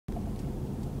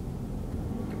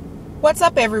What's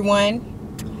up,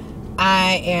 everyone?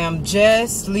 I am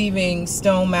just leaving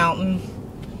Stone Mountain,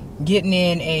 getting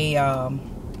in a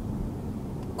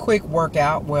quick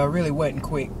workout. Well, it really wasn't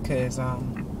quick because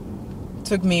it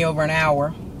took me over an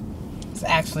hour. It's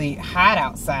actually hot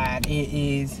outside. It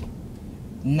is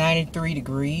 93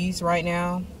 degrees right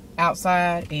now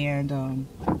outside, and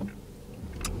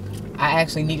I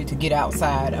actually needed to get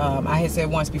outside. I had said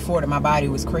once before that my body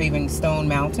was craving Stone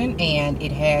Mountain, and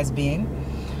it has been.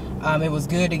 It was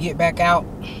good to get back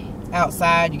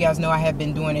outside. You guys know I have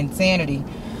been doing Insanity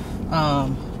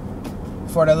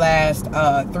for the last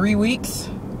 3 weeks,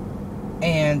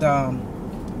 and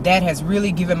that has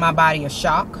really given my body a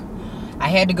shock. I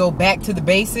had to go back to the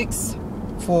basics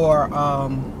for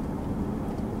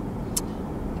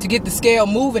to get the scale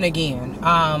moving again.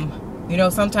 You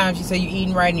know, sometimes you say you're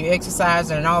eating right and you're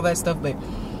exercising and all that stuff, but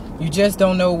you just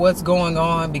don't know what's going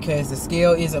on because the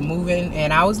scale isn't moving.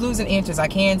 And I was losing inches. I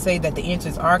can say that the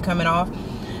inches are coming off.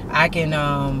 I can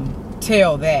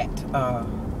tell that a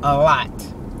lot.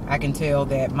 I can tell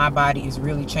that my body is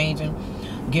really changing,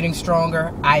 getting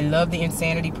stronger. I love the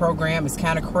Insanity program. It's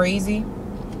kind of crazy.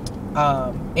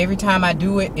 Every time I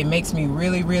do it, it makes me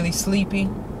really, really sleepy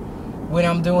when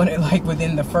I'm doing it, like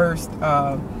within the first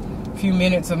few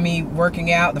minutes of me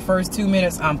working out. The first 2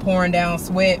 minutes, I'm pouring down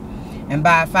sweat. And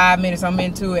by 5 minutes I'm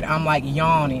into it, I'm like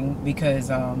yawning because,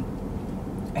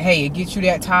 hey, it gets you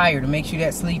that tired. It makes you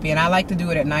that sleepy. And I like to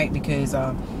do it at night because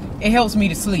it helps me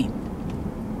to sleep.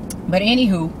 But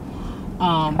anywho,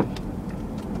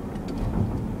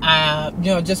 I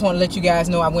just want to let you guys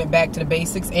know I went back to the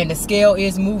basics and the scale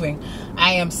is moving.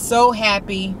 I am so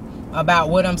happy about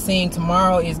what I'm seeing.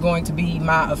 Tomorrow is going to be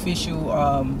my official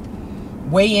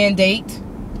weigh-in date.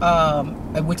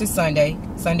 Which is Sunday.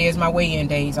 Sunday is my weigh-in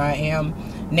days. I am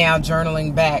now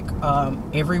journaling back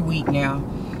every week now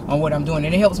on what I'm doing,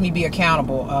 and it helps me be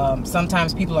accountable.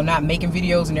 Sometimes people are not making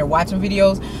videos and they're watching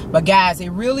videos, but guys, it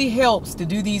really helps to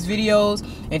do these videos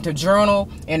and to journal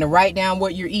and to write down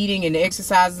what you're eating and the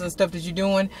exercises and stuff that you're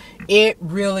doing. It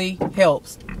really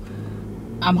helps.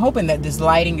 I'm hoping that this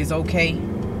lighting is okay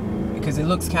because it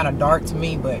looks kind of dark to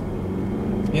me, but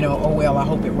you know, oh well, I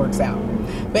hope it works out.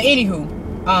 But anywho,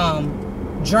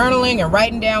 journaling and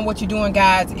writing down what you're doing,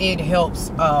 guys, it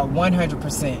helps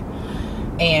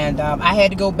 100%. And I had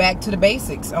to go back to the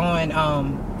basics on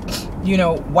you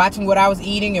know, watching what I was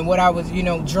eating and what I was, you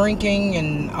know, drinking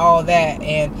and all that.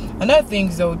 And another thing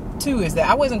though too is that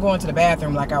I wasn't going to the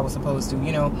bathroom like I was supposed to.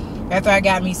 You know, after I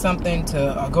got me something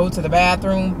to go to the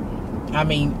bathroom, I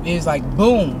mean, it was like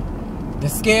boom, the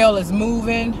scale is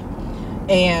moving,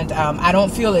 and I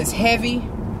don't feel as heavy,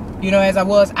 you know, as I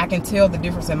was. I can tell the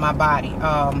difference in my body.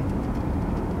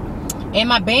 And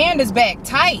my band is back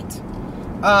tight.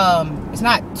 It's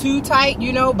not too tight,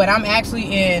 you know, but I'm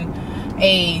actually in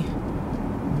a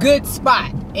good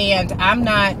spot. And I'm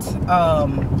not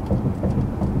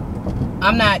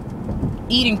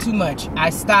eating too much. I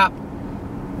stop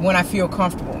when I feel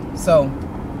comfortable. So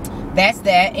that's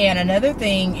that. And another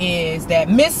thing is that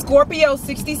Miss Scorpio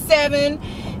 67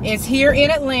 is here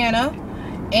in Atlanta.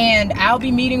 And I'll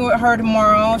be meeting with her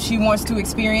tomorrow. She wants to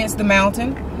experience the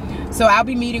mountain. So I'll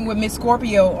be meeting with Miss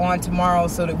Scorpio on tomorrow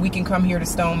so that we can come here to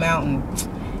Stone Mountain.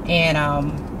 And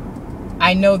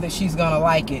I know that she's going to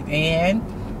like it. And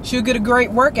she'll get a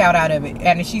great workout out of it.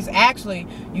 And she's actually,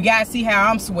 you guys see how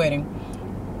I'm sweating.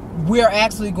 We're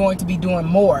actually going to be doing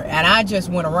more. And I just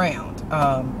went around.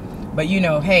 But you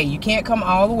know, hey, you can't come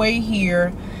all the way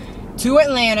here to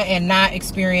Atlanta and not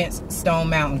experience Stone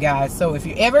Mountain, guys. So if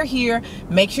you're ever here,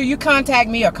 make sure you contact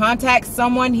me or contact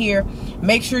someone here.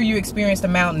 Make sure you experience the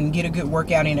mountain and get a good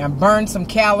workout in and burn some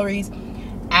calories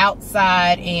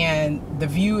outside. And the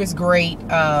view is great.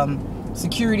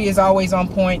 Security is always on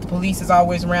point. The police is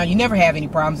always around. You never have any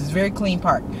problems. It's a very clean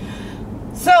park.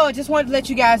 So I just wanted to let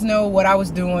you guys know what I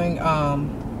was doing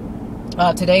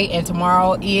today, and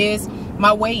tomorrow is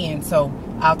my weigh-in. So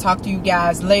I'll talk to you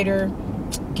guys later.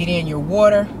 Get in your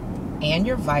water and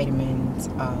your vitamins.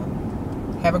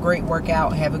 Have a great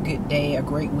workout. Have a good day, a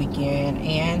great weekend.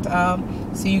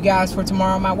 And see you guys for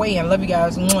tomorrow, my weigh-in. Love you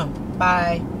guys.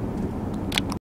 Bye.